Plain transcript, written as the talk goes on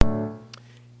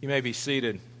You may be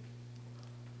seated.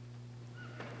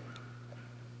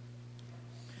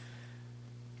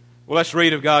 Well, let's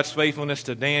read of God's faithfulness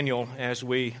to Daniel as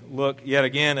we look yet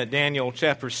again at Daniel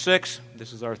chapter 6.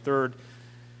 This is our third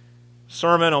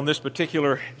sermon on this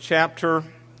particular chapter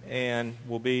and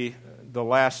will be the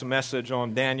last message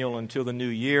on Daniel until the new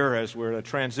year as we're at a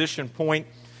transition point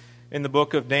in the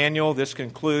book of Daniel. This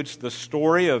concludes the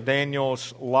story of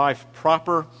Daniel's life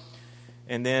proper.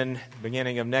 And then,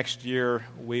 beginning of next year,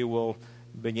 we will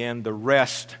begin the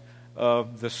rest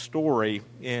of the story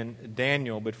in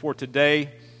Daniel. But for today,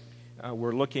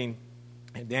 we're looking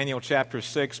at Daniel chapter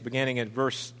 6, beginning at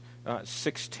verse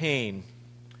 16.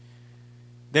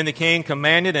 Then the king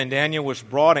commanded, and Daniel was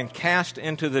brought and cast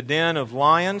into the den of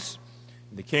lions.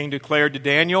 The king declared to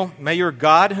Daniel, "May your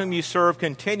God, whom you serve,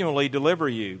 continually deliver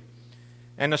you."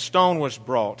 And a stone was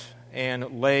brought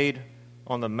and laid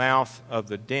on the mouth of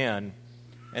the den.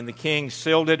 And the king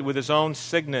sealed it with his own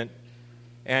signet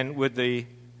and with the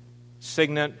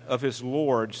signet of his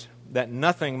lords, that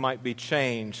nothing might be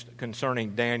changed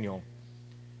concerning Daniel.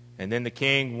 And then the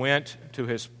king went to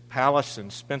his palace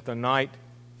and spent the night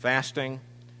fasting.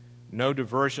 No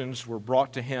diversions were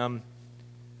brought to him,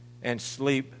 and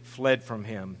sleep fled from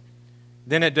him.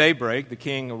 Then at daybreak the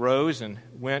king arose and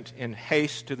went in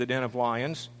haste to the den of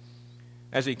lions.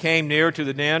 As he came near to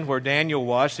the den where Daniel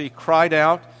was, he cried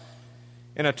out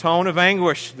in a tone of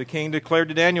anguish. The king declared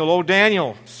to Daniel, "O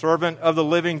Daniel, servant of the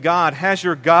living God, has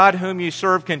your God, whom you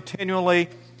serve continually,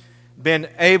 been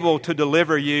able to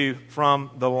deliver you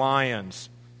from the lions?"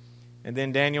 And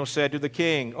then Daniel said to the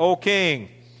king, "O king,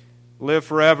 live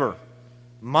forever.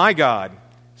 My God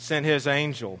sent his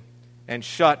angel and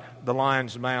shut the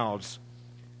lions' mouths,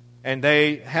 and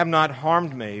they have not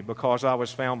harmed me, because I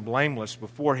was found blameless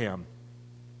before him.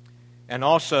 And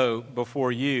also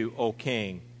before you, O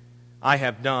king, I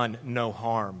have done no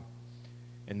harm."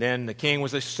 And then the king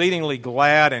was exceedingly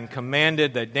glad and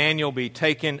commanded that Daniel be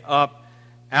taken up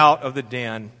out of the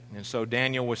den. And so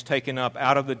Daniel was taken up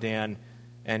out of the den,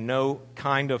 and no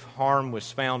kind of harm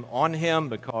was found on him,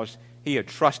 because he had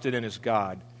trusted in his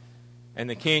God. And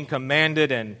the king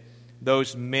commanded, and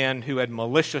those men who had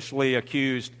maliciously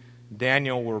accused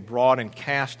Daniel were brought and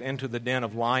cast into the den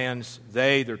of lions,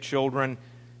 they, their children,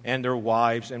 and their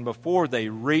wives. And before they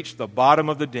reached the bottom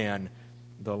of the den,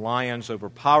 the lions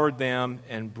overpowered them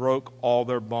and broke all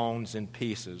their bones in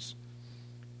pieces.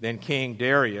 Then King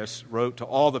Darius wrote to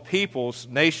all the peoples,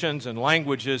 nations, and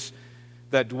languages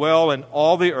that dwell in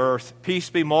all the earth, "Peace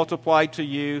be multiplied to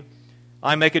you.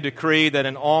 I make a decree that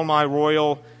in all my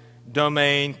royal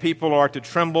domain people are to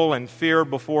tremble and fear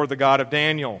before the God of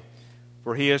Daniel.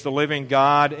 For he is the living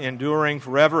God, enduring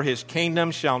forever. His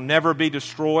kingdom shall never be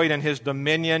destroyed, and his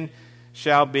dominion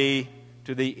shall be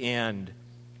to the end.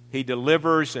 He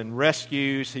delivers and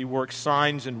rescues. He works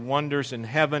signs and wonders in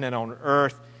heaven and on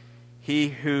earth. He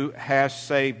who has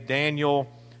saved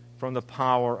Daniel from the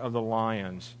power of the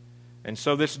lions." And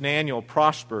so this Daniel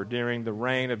prospered during the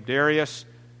reign of Darius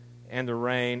and the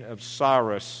reign of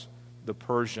Cyrus the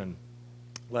Persian.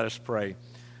 Let us pray.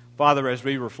 Father, as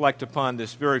we reflect upon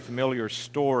this very familiar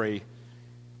story,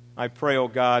 I pray, O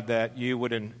God, that you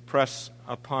would impress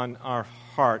upon our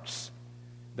hearts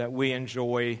that we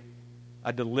enjoy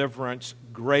a deliverance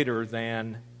greater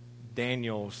than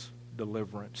Daniel's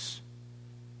deliverance.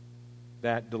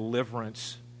 That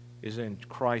deliverance is in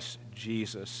Christ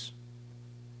Jesus,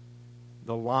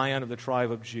 the Lion of the tribe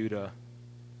of Judah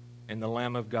and the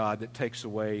Lamb of God that takes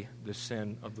away the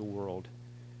sin of the world.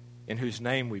 In whose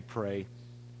name we pray.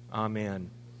 Amen.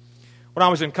 When I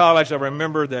was in college, I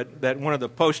remember that one of the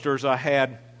posters I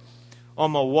had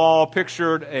on my wall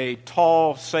pictured a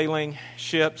tall sailing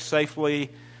ship safely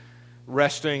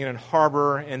resting in a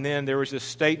harbor, and then there was this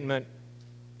statement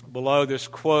below, this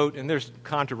quote, and there's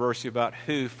controversy about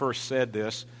who first said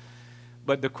this,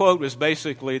 but the quote was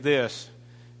basically this: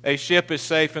 "A ship is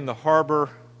safe in the harbor,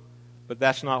 but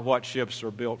that's not what ships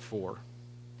are built for."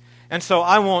 And so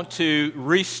I want to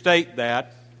restate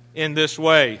that in this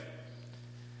way.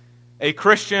 A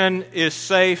Christian is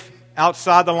safe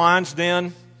outside the lion's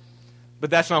den, but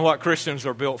that's not what Christians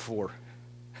are built for.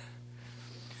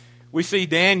 We see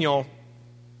Daniel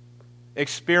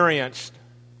experienced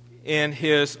in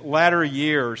his latter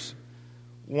years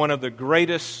one of the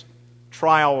greatest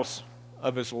trials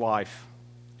of his life.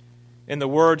 In the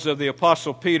words of the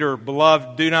Apostle Peter,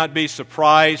 "Beloved, do not be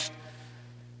surprised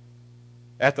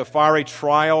at the fiery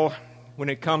trial when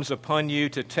it comes upon you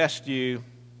to test you,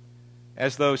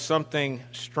 as though something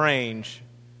strange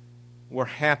were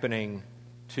happening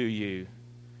to you."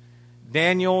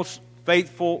 Daniel's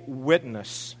faithful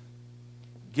witness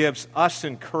gives us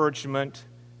encouragement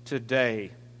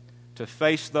today to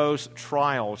face those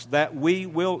trials that we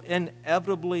will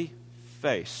inevitably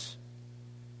face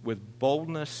with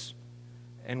boldness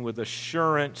and with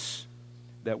assurance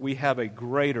that we have a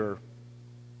greater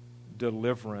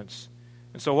deliverance.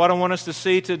 And so what I want us to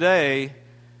see today,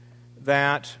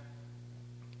 that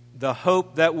the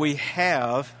hope that we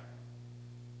have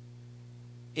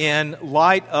in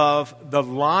light of the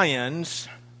lions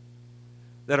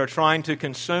that are trying to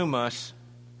consume us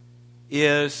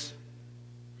is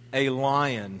a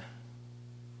lion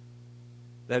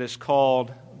that is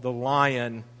called the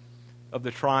Lion of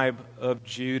the tribe of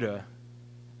Judah.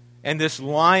 And this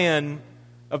Lion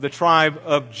of the tribe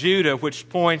of Judah, which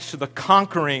points to the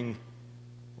conquering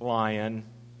lion,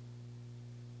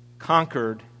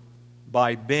 conquered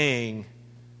by being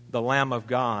the Lamb of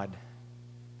God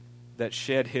that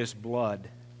shed his blood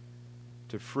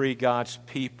to free God's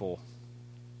people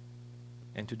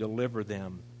and to deliver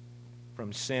them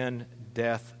from sin,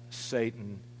 death,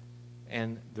 Satan,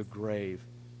 and the grave.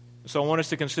 So I want us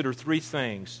to consider three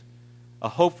things: a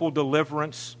hopeful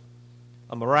deliverance,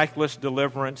 a miraculous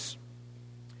deliverance,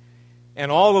 and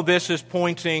all of this is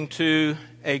pointing to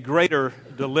a greater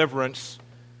deliverance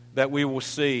that we will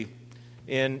see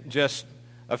in just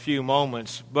a few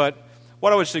moments. But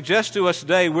what I would suggest to us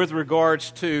today with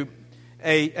regards to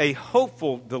a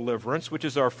hopeful deliverance, which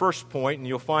is our first point, and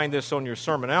you'll find this on your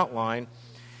sermon outline,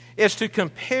 is to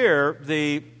compare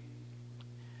the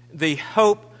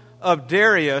hope of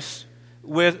Darius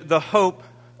with the hope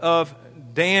of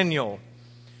Daniel.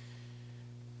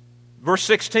 Verse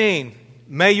 16,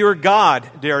 "May your God,"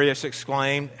 Darius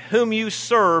exclaimed, "whom you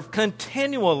serve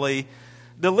continually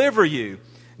deliver you."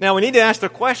 Now we need to ask the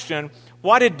question,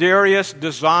 why did Darius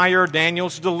desire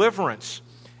Daniel's deliverance?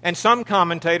 And some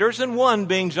commentators, and one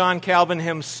being John Calvin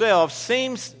himself,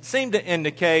 seem to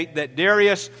indicate that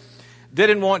Darius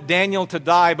didn't want Daniel to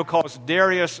die because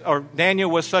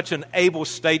Daniel was such an able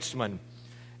statesman,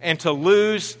 and to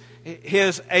lose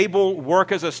his able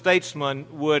work as a statesman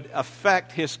would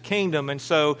affect his kingdom. And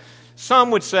so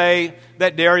some would say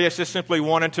that Darius just simply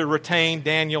wanted to retain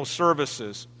Daniel's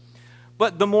services.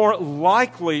 But the more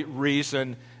likely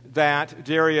reason that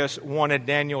Darius wanted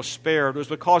Daniel spared was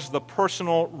because of the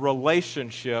personal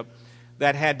relationship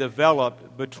that had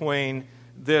developed between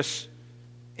this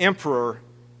emperor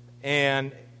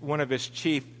and one of his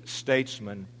chief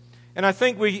statesmen. And I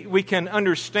think we can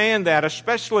understand that,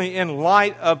 especially in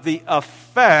light of the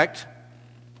effect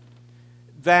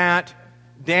that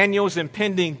Daniel's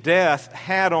impending death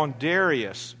had on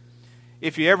Darius.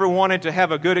 If you ever wanted to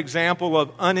have a good example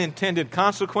of unintended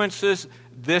consequences,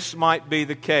 this might be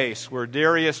the case, where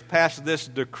Darius passed this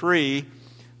decree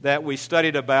that we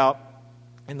studied about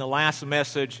in the last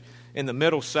message in the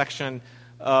middle section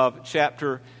of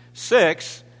chapter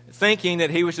 6, thinking that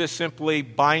he was just simply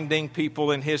binding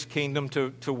people in his kingdom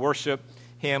to worship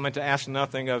him and to ask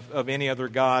nothing of any other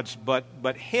gods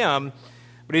but him.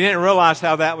 But he didn't realize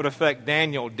how that would affect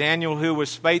Daniel. Daniel, who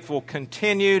was faithful,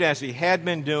 continued, as he had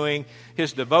been doing,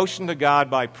 his devotion to God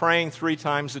by praying 3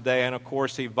 times a day. And, of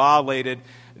course, he violated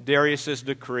Darius'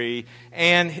 decree.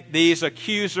 And these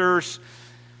accusers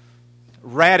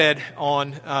ratted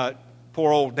on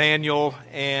poor old Daniel,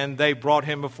 and they brought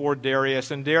him before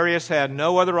Darius. And Darius had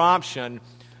no other option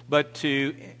but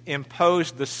to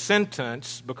impose the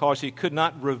sentence, because he could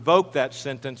not revoke that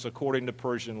sentence according to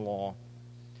Persian law.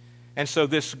 And so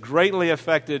this greatly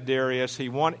affected Darius. He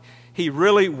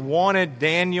really wanted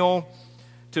Daniel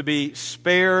to be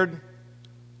spared.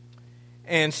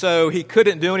 And so he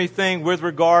couldn't do anything with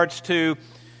regards to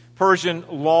Persian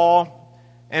law.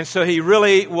 And so he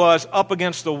really was up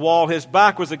against the wall. His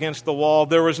back was against the wall.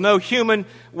 There was no human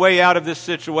way out of this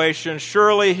situation.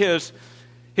 Surely his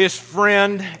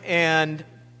friend and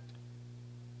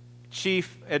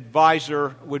chief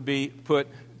advisor would be put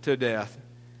to death.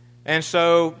 And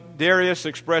so Darius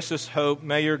expresses hope,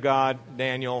 "May your God,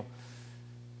 Daniel,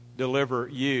 deliver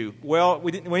you." Well,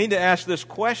 we need to ask this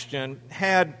question.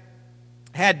 Had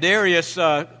Darius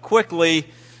quickly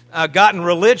gotten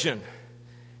religion?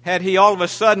 Had he all of a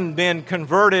sudden been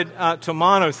converted to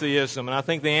monotheism? And I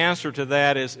think the answer to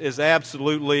that is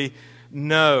absolutely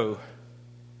no.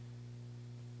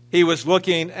 He was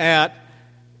looking at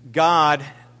God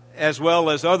as well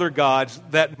as other gods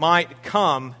that might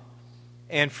come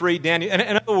and free Daniel.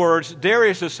 In other words,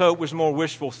 Darius' hope was more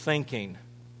wishful thinking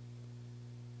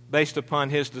based upon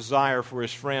his desire for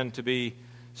his friend to be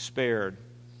spared.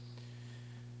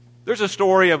 There's a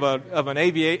story of an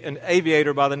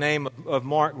aviator by the name of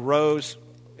Mark Rose.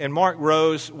 And Mark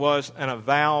Rose was an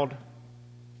avowed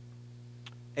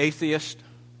atheist.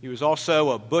 He was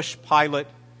also a bush pilot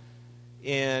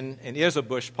and is a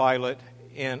bush pilot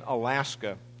in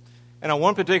Alaska. And on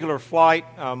one particular flight,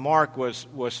 Mark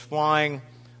was flying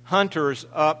hunters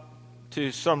up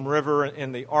to some river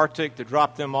in the Arctic to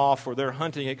drop them off for their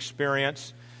hunting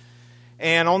experience.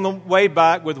 And on the way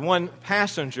back with one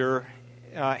passenger,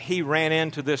 he ran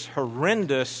into this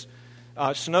horrendous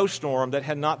snowstorm that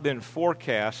had not been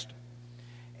forecast.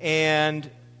 And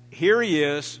here he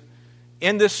is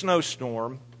in this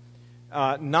snowstorm,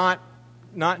 not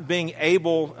being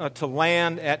able to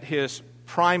land at his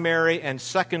primary and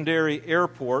secondary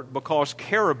airport because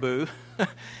caribou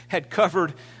had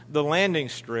covered the landing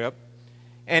strip.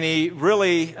 And he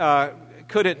really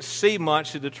couldn't see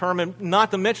much to determine,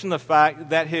 not to mention the fact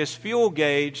that his fuel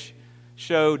gauge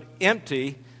showed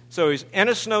empty. So he's in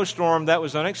a snowstorm that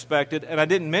was unexpected. And I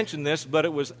didn't mention this, but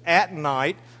it was at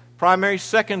night. Primary,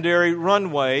 secondary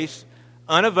runways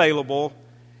unavailable.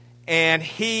 And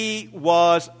he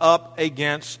was up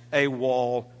against a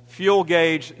wall. Fuel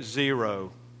gauge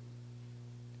 0.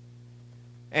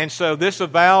 And so this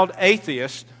avowed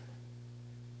atheist,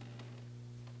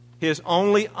 his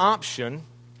only option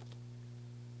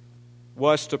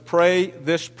was to pray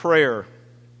this prayer.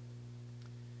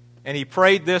 And he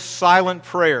prayed this silent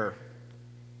prayer.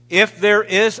 If there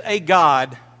is a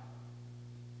God,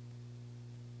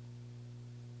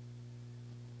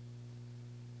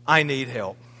 I need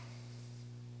help.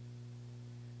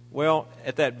 Well,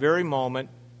 at that very moment,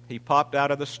 he popped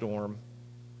out of the storm.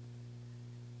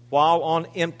 While on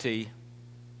empty,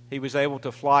 he was able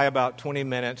to fly about 20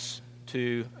 minutes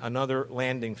to another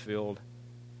landing field.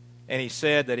 And he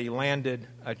said that he landed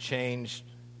a changed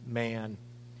man.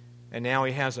 And now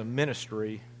he has a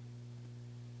ministry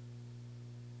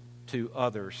to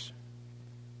others.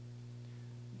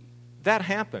 That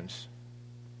happens.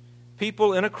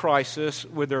 People in a crisis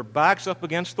with their backs up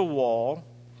against the wall,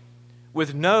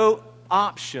 with no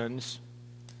options,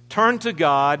 turn to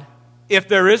God. If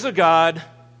there is a God,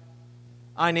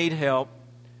 I need help.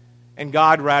 And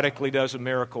God radically does a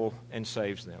miracle and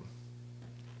saves them.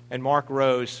 And Mark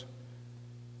Rose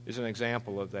is an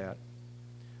example of that.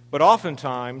 But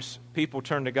oftentimes, people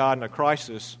turn to God in a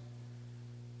crisis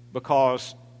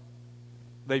because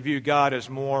they view God as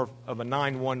more of a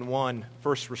 911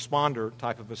 first responder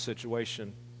type of a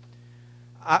situation.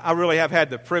 I really have had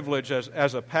the privilege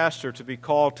as a pastor to be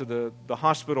called to the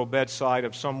hospital bedside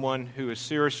of someone who is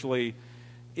seriously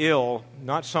ill,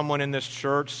 not someone in this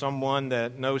church, someone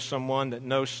that knows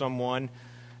someone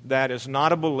that is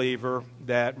not a believer,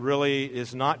 that really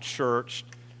is not churched,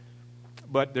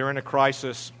 but they're in a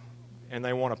crisis and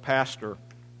they want a pastor.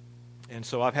 And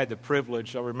so I've had the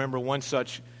privilege. I remember one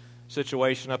such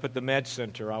situation up at the med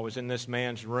center. I was in this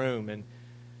man's room, and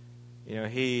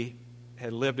he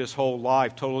had lived his whole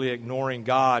life totally ignoring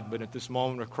God, but at this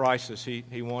moment of crisis,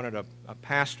 he wanted a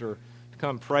pastor to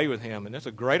come pray with him. And that's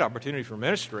a great opportunity for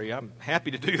ministry. I'm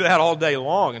happy to do that all day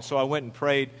long. And so I went and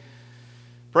prayed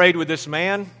with this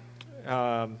man,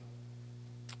 and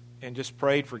just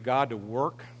prayed for God to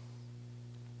work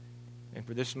and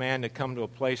for this man to come to a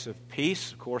place of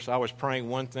peace. Of course, I was praying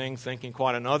one thing, thinking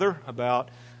quite another, about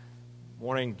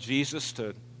wanting Jesus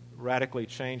to radically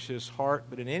change his heart.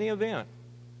 But in any event,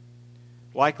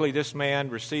 likely this man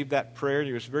received that prayer.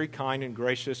 He was very kind and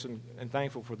gracious and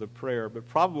thankful for the prayer. But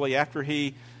probably after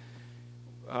he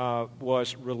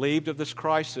was relieved of this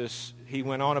crisis, he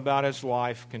went on about his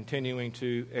life continuing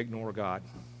to ignore God.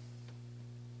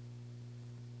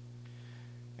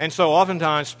 And so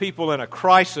oftentimes people in a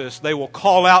crisis, they will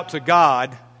call out to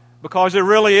God because it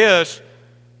really is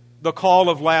the call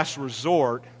of last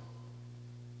resort,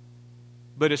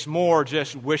 but it's more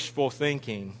just wishful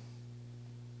thinking.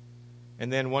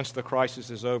 And then once the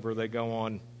crisis is over, they go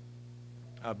on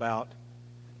about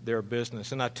their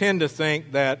business. And I tend to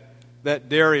think that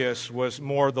Darius was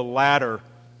more the latter.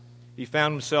 He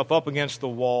found himself up against the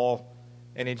wall,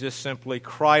 and he just simply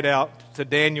cried out to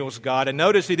Daniel's God. And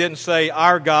notice he didn't say,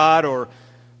 our God or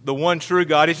the one true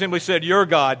God. He simply said, your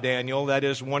God, Daniel. That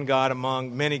is one God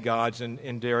among many gods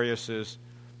in Darius's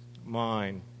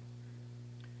mind.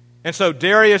 And so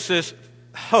Darius's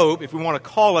hope, if we want to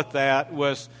call it that,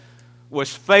 was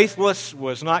faithless,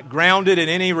 was not grounded in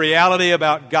any reality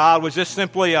about God, was just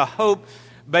simply a hope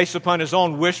based upon his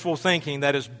own wishful thinking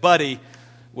that his buddy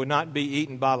would not be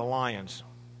eaten by the lions.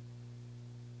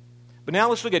 But now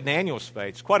let's look at Daniel's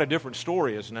faith. It's quite a different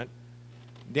story, isn't it?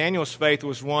 Daniel's faith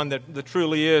was one that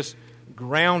truly is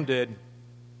grounded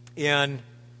in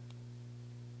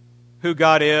who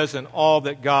God is and all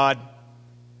that God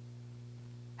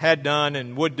had done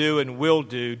and would do and will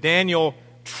do. Daniel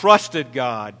trusted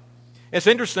God. It's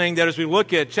interesting that as we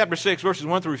look at chapter 6, verses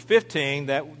 1 through 15,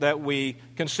 that we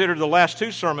considered the last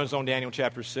two sermons on Daniel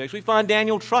chapter 6, we find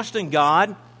Daniel trusting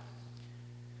God.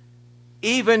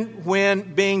 even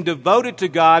when being devoted to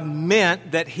God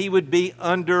meant that he would be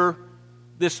under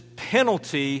this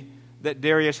penalty that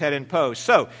Darius had imposed.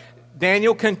 So,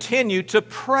 Daniel continued to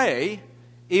pray,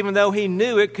 even though he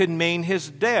knew it could mean his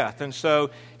death. And so,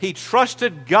 he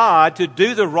trusted God to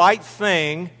do the right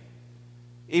thing,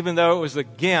 even though it was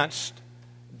against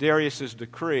Darius'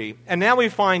 decree. And now we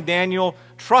find Daniel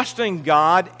trusting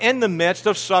God in the midst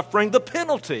of suffering the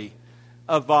penalty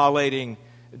of violating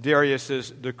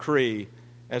Darius' decree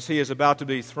as he is about to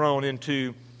be thrown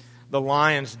into the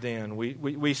lion's den.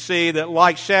 We see that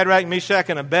like Shadrach, Meshach,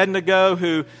 and Abednego,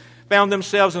 who found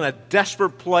themselves in a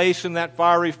desperate place in that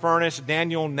fiery furnace,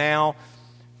 Daniel now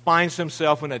finds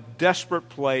himself in a desperate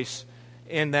place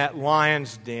in that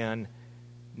lion's den.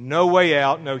 No way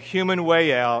out, no human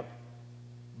way out,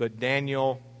 but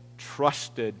Daniel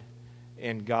trusted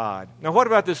in God. Now, what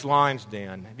about this lion's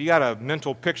den? Have you got a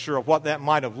mental picture of what that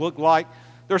might have looked like?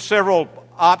 There are several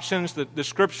options. The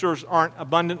Scriptures aren't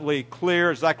abundantly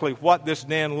clear exactly what this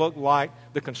den looked like,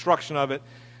 the construction of it,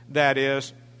 that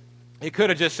is. It could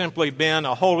have just simply been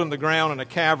a hole in the ground in a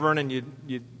cavern, and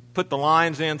you put the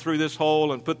lions in through this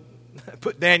hole and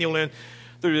put Daniel in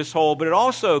through this hole. But it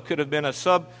also could have been a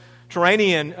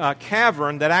subterranean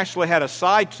cavern that actually had a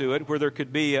side to it where there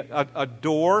could be a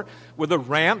door with a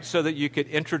ramp so that you could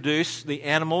introduce the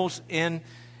animals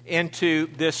into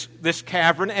this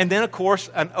cavern. And then, of course,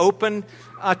 an open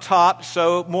top,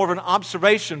 so more of an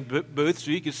observation booth so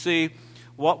you could see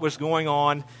what was going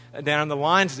on down in the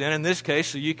lion's den. In this case,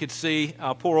 so you could see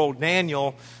poor old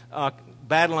Daniel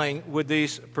battling with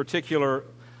these particular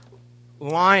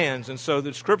lions. And so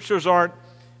the Scriptures aren't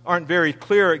very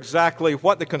clear exactly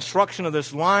what the construction of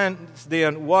this lion's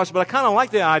den was, but I kind of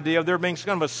like the idea of there being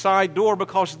kind of a side door,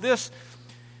 because this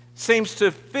seems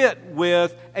to fit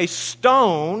with a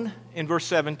stone in verse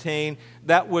 17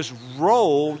 that was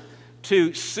rolled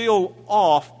to seal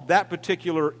off that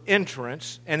particular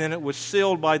entrance, and then it was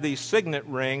sealed by these signet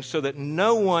rings so that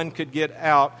no one could get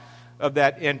out of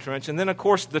that entrance. And then, of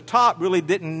course, the top really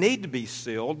didn't need to be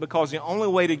sealed, because the only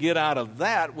way to get out of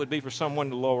that would be for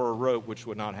someone to lower a rope, which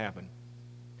would not happen.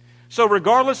 So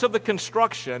regardless of the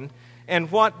construction,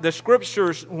 and what the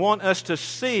Scriptures want us to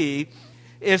see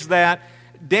is that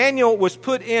Daniel was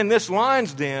put in this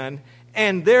lion's den,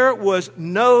 and there was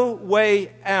no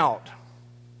way out.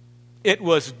 It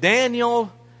was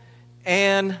Daniel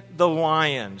and the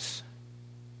lions.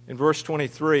 In verse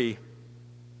 23,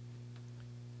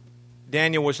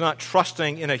 Daniel was not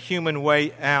trusting in a human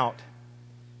way out.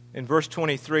 In verse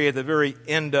 23, at the very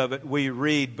end of it, we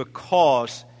read,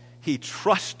 because he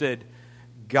trusted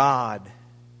God.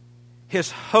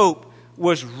 His hope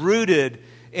was rooted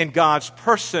in God's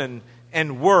person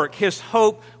and work. His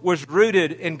hope was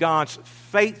rooted in God's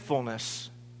faithfulness.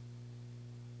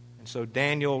 And so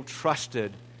Daniel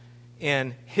trusted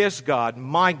in his God,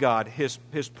 my God, his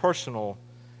personal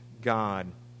God.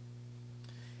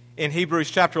 In Hebrews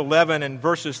chapter 11 and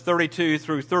verses 32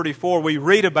 through 34, we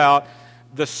read about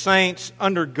the saints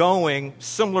undergoing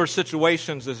similar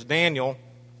situations as Daniel.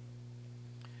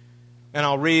 And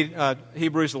I'll read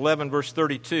Hebrews 11, verse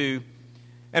 32.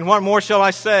 And what more shall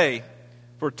I say?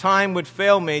 For time would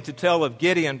fail me to tell of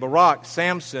Gideon, Barak,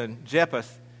 Samson, Jephthah,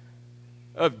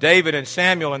 of David and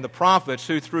Samuel and the prophets,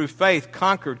 who through faith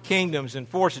conquered kingdoms,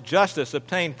 enforced justice,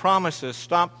 obtained promises,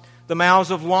 stopped the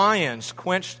mouths of lions,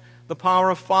 quenched the power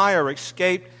of fire,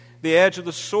 escaped the edge of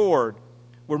the sword,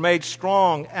 were made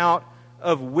strong out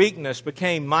of weakness,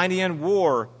 became mighty in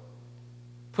war,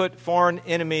 put foreign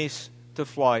enemies to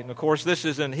flight. And of course, this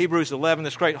is in Hebrews 11,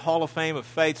 this great hall of fame of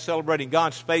faith, celebrating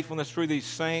God's faithfulness through these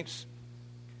saints.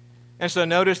 And so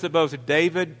notice that both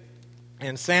David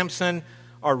and Samson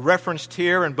are referenced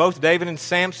here, and both David and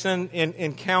Samson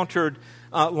encountered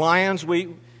lions.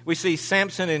 We see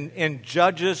Samson in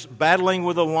Judges battling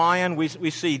with a lion. We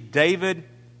see David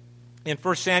in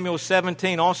 1 Samuel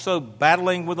 17 also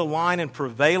battling with a lion and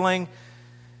prevailing.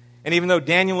 And even though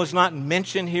Daniel is not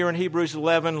mentioned here in Hebrews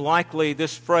 11, likely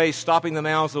this phrase, stopping the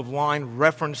mouths of lions,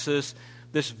 references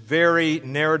this very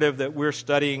narrative that we're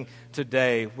studying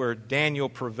today, where Daniel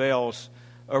prevails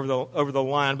over the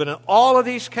lion. But in all of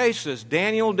these cases,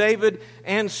 Daniel, David,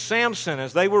 and Samson,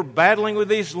 as they were battling with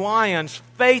these lions,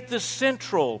 faith is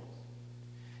central.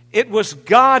 It was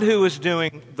God who was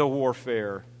doing the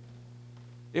warfare.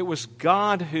 It was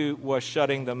God who was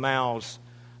shutting the mouths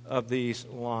of these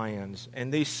lions,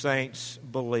 and these saints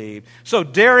believed. So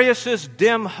Darius's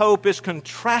dim hope is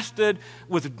contrasted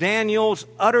with Daniel's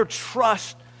utter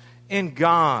trust in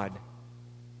God,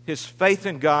 his faith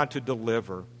in God to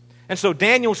deliver. And so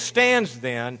Daniel stands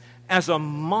then as a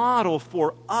model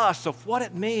for us of what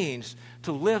it means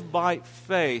to live by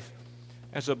faith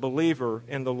as a believer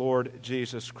in the Lord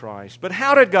Jesus Christ. But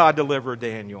how did God deliver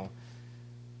Daniel?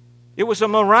 It was a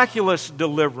miraculous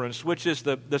deliverance, which is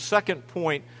the second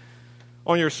point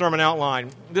on your sermon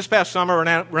outline. This past summer,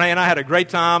 Renee and I had a great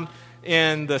time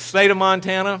in the state of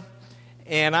Montana,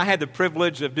 and I had the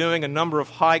privilege of doing a number of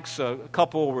hikes. A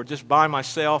couple were just by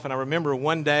myself, and I remember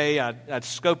one day I'd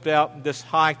scoped out this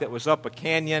hike that was up a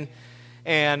canyon,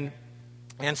 and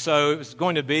so it was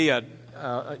going to be a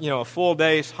full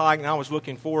day's hike, and I was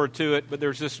looking forward to it. But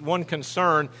there's this one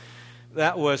concern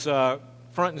that was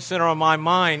front and center on my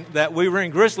mind, that we were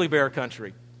in grizzly bear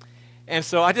country. And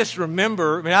so I just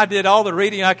remember, I did all the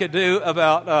reading I could do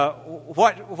about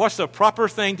what's the proper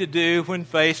thing to do when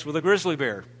faced with a grizzly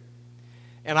bear.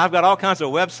 And I've got all kinds of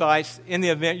websites in the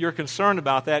event you're concerned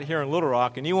about that here in Little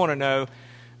Rock, and you want to know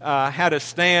how to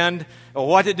stand or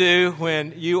what to do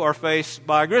when you are faced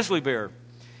by a grizzly bear.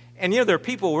 And there are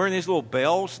people wearing these little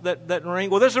bells that ring.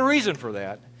 Well, there's a reason for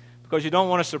that, because you don't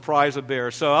want to surprise a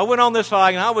bear. So I went on this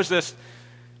hike, and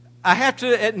I have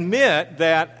to admit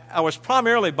that I was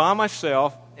primarily by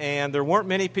myself, and there weren't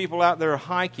many people out there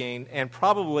hiking, and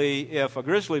probably if a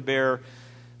grizzly bear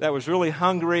that was really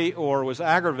hungry or was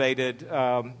aggravated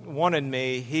wanted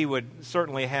me, he would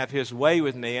certainly have his way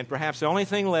with me, and perhaps the only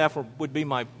thing left would be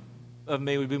my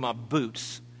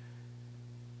boots.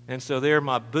 And so there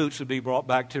my boots would be brought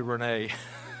back to Renee.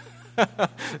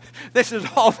 This is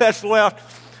all that's left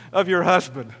of your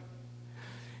husband.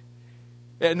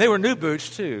 And they were new boots,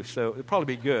 too, so it would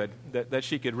probably be good that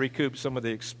she could recoup some of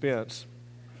the expense.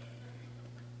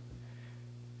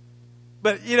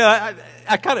 But,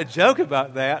 I kind of joke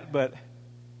about that, but,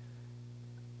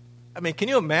 can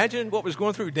you imagine what was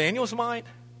going through Daniel's mind?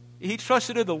 He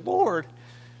trusted in the Lord,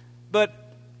 but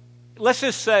let's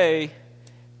just say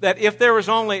that if there was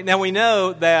now we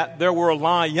know that there were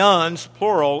lions,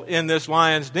 plural, in this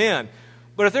lion's den,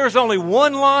 but if there was only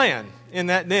one lion in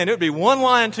that den, it would be one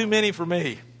lion too many for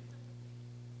me.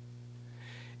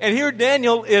 And here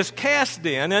Daniel is cast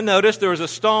in, and notice there was a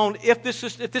stone. If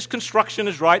this construction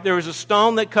is right, there was a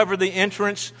stone that covered the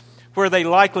entrance where they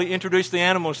likely introduced the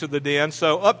animals to the den.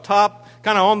 So up top,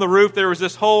 kind of on the roof, there was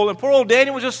this hole, and poor old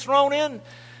Daniel was just thrown in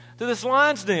to this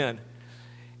lion's den.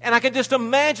 And I can just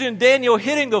imagine Daniel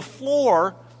hitting the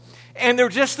floor, and they're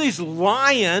just these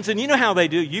lions, and you know how they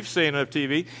do. You've seen it on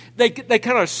TV. They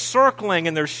kind of circling,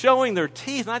 and they're showing their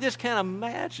teeth, and I just can't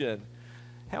imagine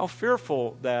how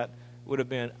fearful that would have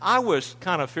been. I was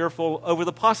kind of fearful over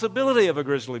the possibility of a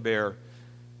grizzly bear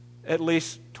at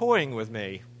least toying with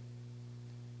me.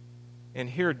 And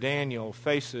here Daniel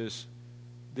faces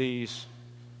these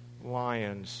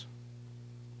lions,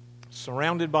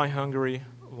 surrounded by hungry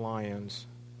lions.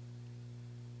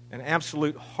 An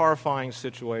absolute horrifying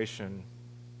situation.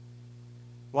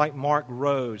 Like Mark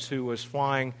Rose, who was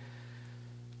flying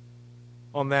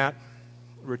on that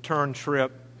return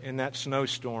trip in that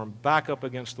snowstorm, back up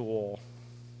against the wall.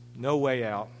 No way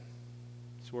out.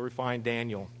 That's where we find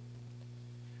Daniel.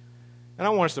 And I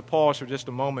want us to pause for just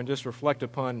a moment, just reflect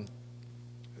upon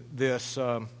this.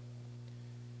 And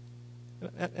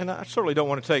I certainly don't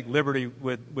want to take liberty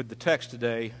with the text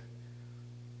today,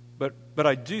 but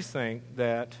I do think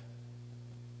that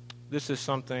this is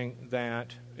something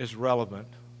that is relevant.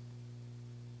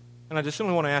 And I just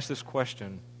simply want to ask this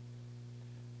question.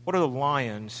 What are the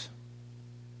lions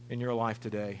in your life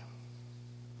today?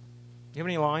 You have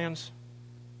any lions?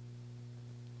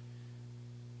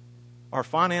 Are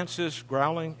finances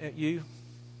growling at you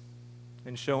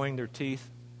and showing their teeth?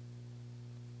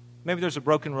 Maybe there's a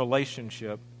broken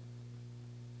relationship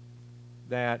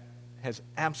that has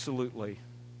absolutely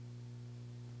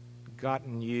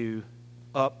gotten you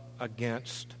up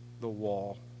against the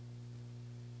wall.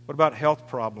 What about health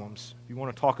problems? If you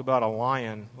want to talk about a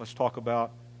lion, let's talk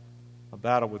about a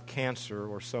battle with cancer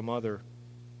or some other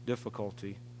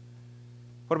difficulty.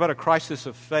 What about a crisis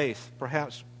of faith?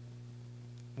 Perhaps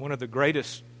one of the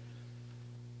greatest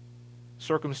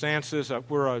circumstances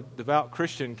where a devout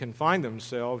Christian can find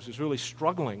themselves is really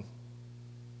struggling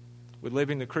with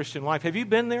living the Christian life. Have you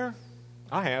been there?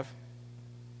 I have.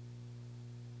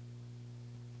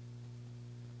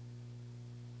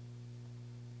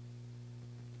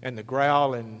 And the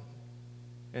growl and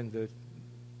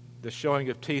the showing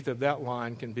of teeth of that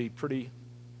lion can be pretty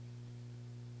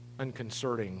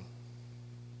unconcerting.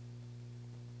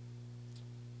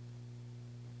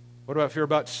 What about fear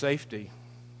about safety?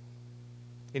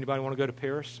 Anybody want to go to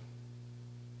Paris?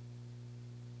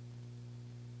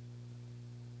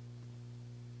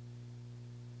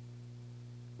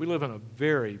 We live in a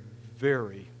very,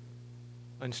 very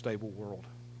unstable world.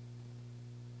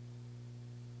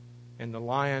 And the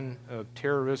lion of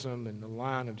terrorism and the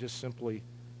lion of just simply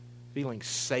feeling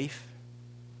safe,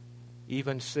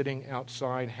 even sitting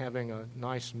outside having a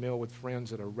nice meal with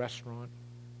friends at a restaurant.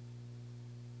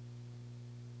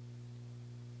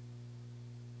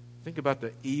 Think about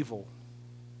the evil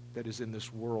that is in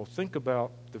this world. Think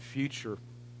about the future.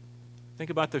 Think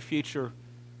about the future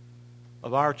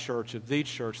of our church, of the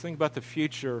church. Think about the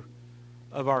future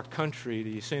of our country. Do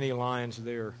you see any lions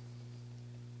there?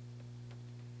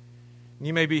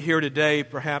 You may be here today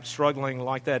perhaps struggling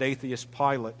like that atheist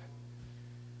Pilate.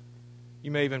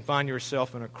 You may even find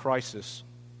yourself in a crisis.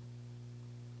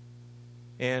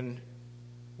 And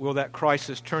will that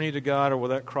crisis turn you to God, or will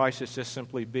that crisis just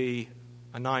simply be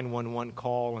a 911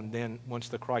 call, and then once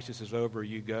the crisis is over,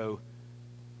 you go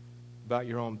about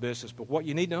your own business? But what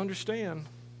you need to understand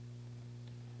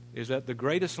is that the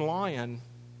greatest lion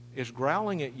is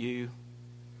growling at you,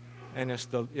 and it's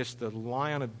the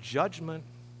lion of judgment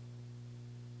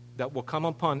that will come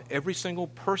upon every single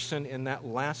person in that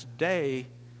last day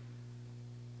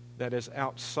that is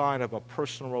outside of a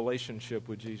personal relationship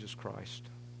with Jesus Christ.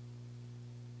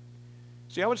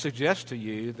 See, I would suggest to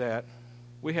you that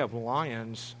we have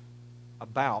lions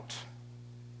about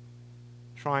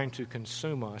trying to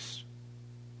consume us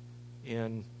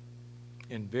in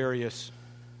various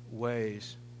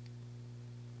ways.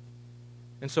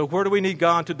 And so where do we need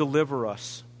God to deliver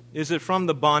us? Is it from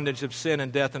the bondage of sin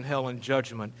and death and hell and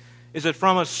judgment? Is it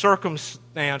from a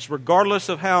circumstance, regardless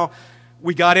of how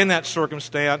we got in that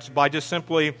circumstance, by just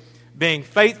simply being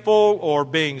faithful or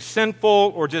being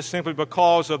sinful, or just simply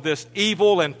because of this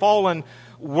evil and fallen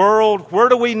world? Where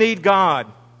do we need God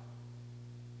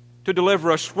to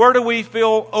deliver us? Where do we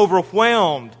feel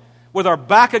overwhelmed with our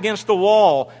back against the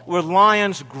wall, with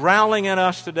lions growling at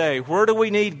us today? Where do we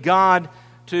need God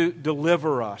to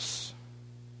deliver us?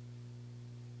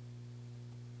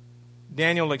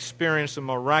 Daniel experienced a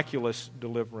miraculous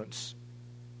deliverance.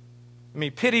 I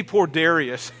mean, pity poor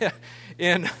Darius.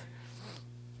 In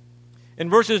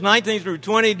verses 19 through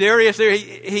 20, Darius,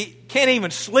 he can't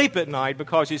even sleep at night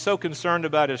because he's so concerned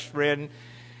about his friend.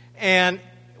 And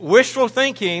wishful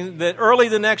thinking that early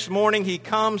the next morning he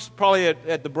comes, probably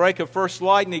at the break of first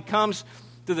light, and he comes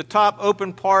to the top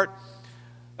open part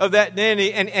of that den,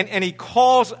 and he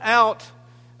calls out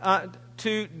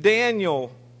to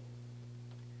Daniel,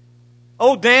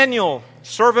 "O Daniel,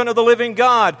 servant of the living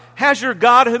God, has your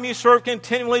God whom you serve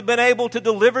continually been able to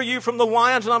deliver you from the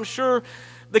lions?" And I'm sure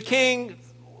the king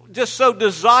just so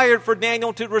desired for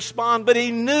Daniel to respond, but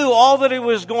he knew all that he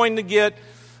was going to get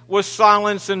was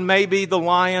silence and maybe the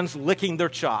lions licking their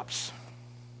chops.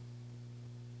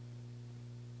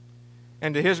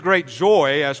 And to his great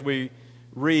joy, as we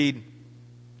read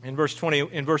in verse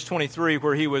 23,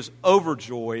 where he was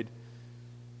overjoyed,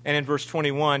 and in verse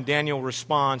 21, Daniel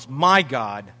responds, "My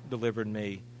God delivered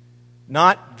me."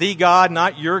 Not the God,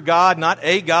 not your God, not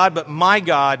a God, but my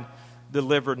God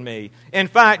delivered me. In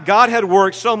fact, God had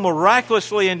worked so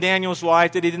miraculously in Daniel's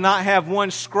life that he did not have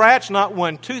one scratch, not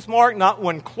one tooth mark, not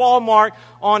one claw mark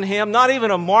on him, not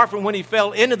even a mark from when he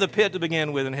fell into the pit to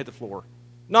begin with and hit the floor.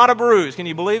 Not a bruise. Can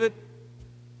you believe it?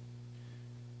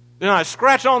 There's not a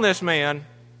scratch on this man.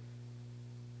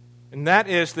 And that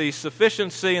is the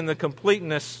sufficiency and the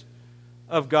completeness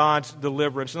of God's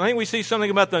deliverance. And I think we see something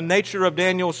about the nature of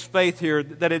Daniel's faith here,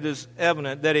 that it is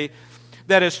evident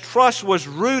that his trust was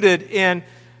rooted in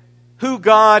who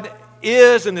God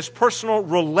is and his personal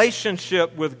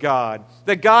relationship with God.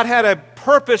 That God had a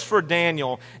purpose for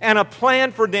Daniel and a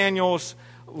plan for Daniel's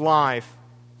life.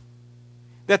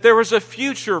 That there was a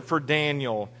future for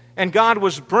Daniel, and God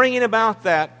was bringing about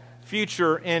that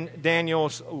future in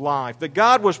Daniel's life. That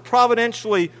God was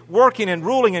providentially working and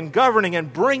ruling and governing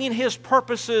and bringing his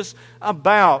purposes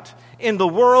about in the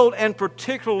world, and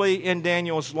particularly in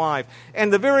Daniel's life.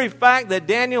 And the very fact that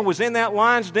Daniel was in that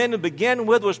lion's den to begin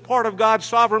with was part of God's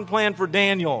sovereign plan for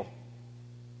Daniel.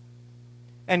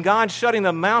 And God shutting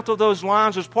the mouth of those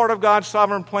lions was part of God's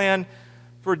sovereign plan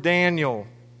for Daniel.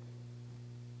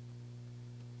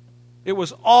 It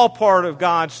was all part of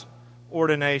God's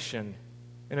ordination.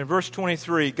 And in verse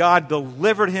 23, God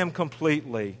delivered him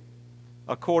completely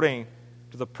according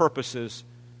to the purposes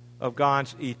of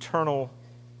God's eternal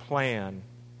plan.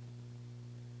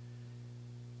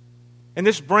 And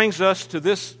this brings us to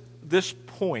this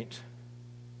point.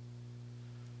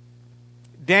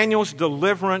 Daniel's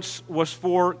deliverance was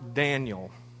for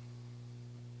Daniel.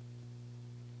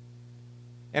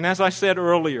 And as I said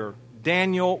earlier,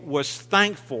 Daniel was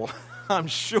thankful, I'm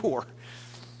sure,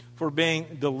 for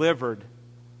being delivered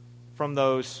from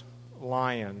those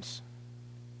lions.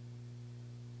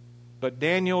 But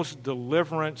Daniel's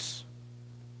deliverance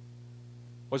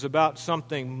was about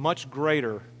something much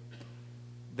greater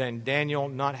than Daniel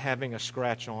not having a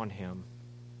scratch on him.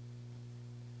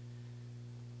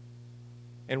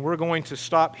 And we're going to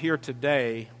stop here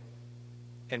today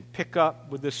and pick up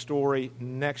with this story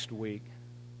next week.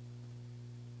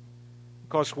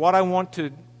 Because what I want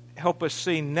to help us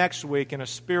see next week in a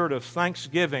spirit of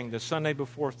thanksgiving, the Sunday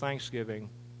before Thanksgiving,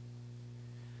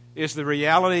 is the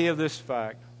reality of this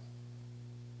fact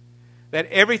that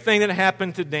everything that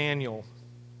happened to Daniel,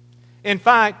 in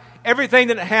fact, everything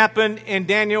that happened in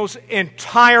Daniel's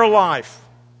entire life,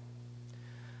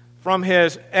 from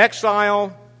his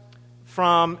exile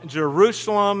from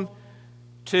Jerusalem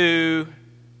to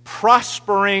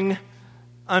prospering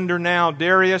under now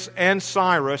Darius and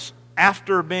Cyrus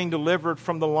after being delivered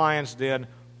from the lion's den,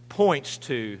 points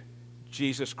to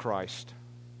Jesus Christ.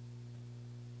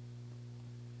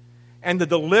 And the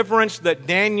deliverance that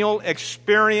Daniel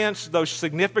experienced, though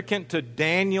significant to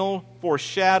Daniel,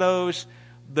 foreshadows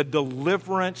the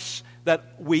deliverance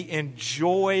that we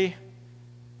enjoy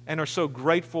and are so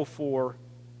grateful for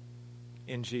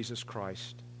in Jesus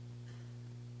Christ.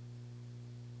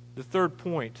 The third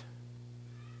point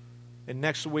in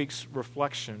next week's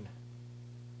reflection,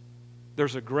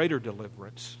 there's a greater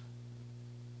deliverance.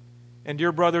 And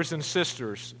dear brothers and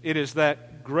sisters, it is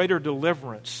that greater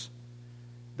deliverance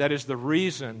that is the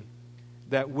reason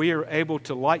that we are able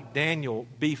to, like Daniel,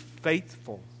 be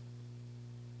faithful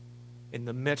in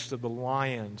the midst of the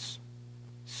lions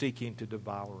seeking to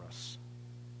devour us.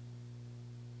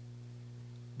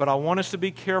 But I want us to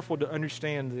be careful to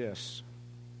understand this.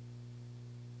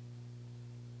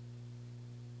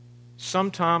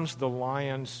 Sometimes the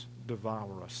lions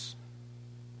devour us.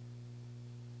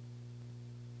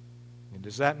 And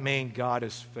does that mean God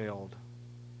has failed?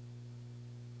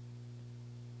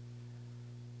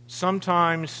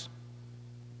 Sometimes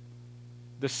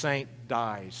the saint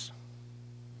dies.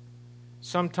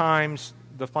 Sometimes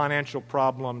the financial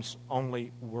problems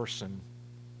only worsen.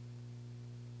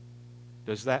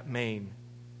 Does that mean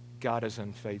God is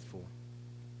unfaithful?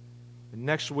 And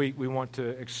next week we want to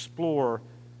explore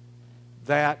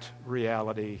that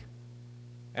reality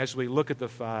as we look at the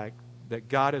fact that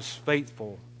God is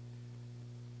faithful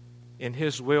in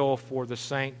His will for the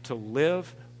saint to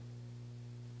live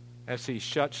as he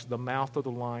shuts the mouth of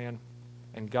the lion,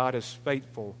 and God is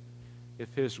faithful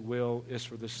if His will is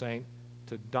for the saint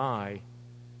to die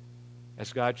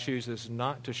as God chooses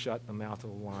not to shut the mouth of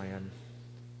the lion,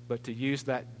 but to use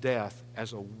that death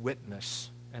as a witness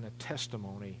and a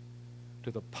testimony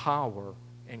to the power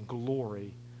and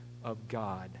glory of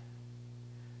God.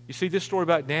 You see, this story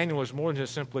about Daniel is more than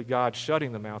just simply God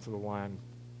shutting the mouth of the lion.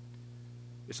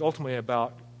 It's ultimately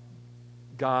about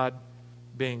God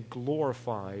being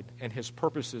glorified and His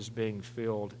purposes being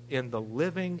filled in the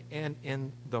living and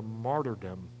in the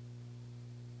martyrdom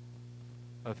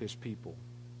of His people.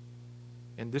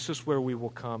 And this is where we will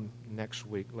come next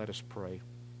week. Let us pray.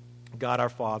 God our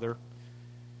Father,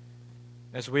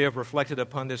 as we have reflected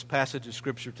upon this passage of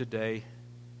Scripture today,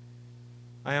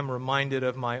 I am reminded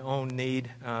of my own need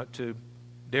to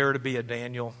dare to be a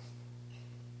Daniel,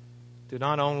 to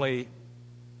not only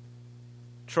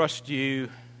trust You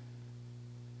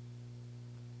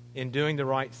in doing the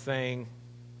right thing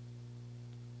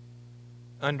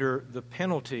under the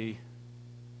penalty,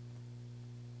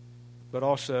 but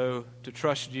also to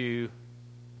trust You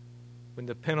when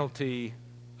the penalty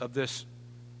of this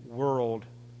world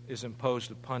is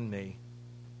imposed upon me.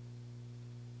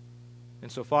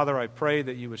 And so, Father, I pray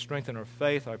that You would strengthen our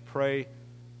faith. I pray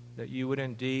that You would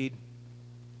indeed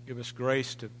give us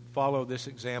grace to follow this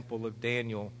example of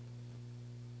Daniel.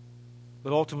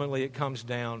 But ultimately it comes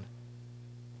down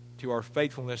to our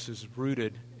faithfulness is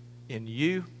rooted in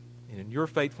You and in Your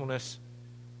faithfulness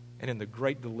and in the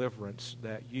great deliverance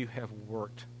that You have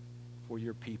worked for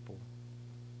Your people.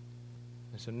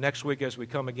 And so next week as we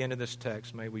come again to this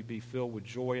text, may we be filled with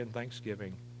joy and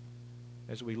thanksgiving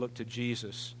as we look to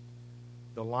Jesus,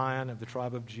 the Lion of the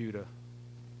tribe of Judah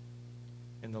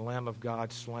and the Lamb of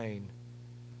God slain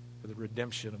for the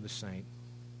redemption of the saint.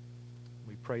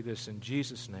 We pray this in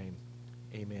Jesus' name.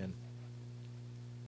 Amen.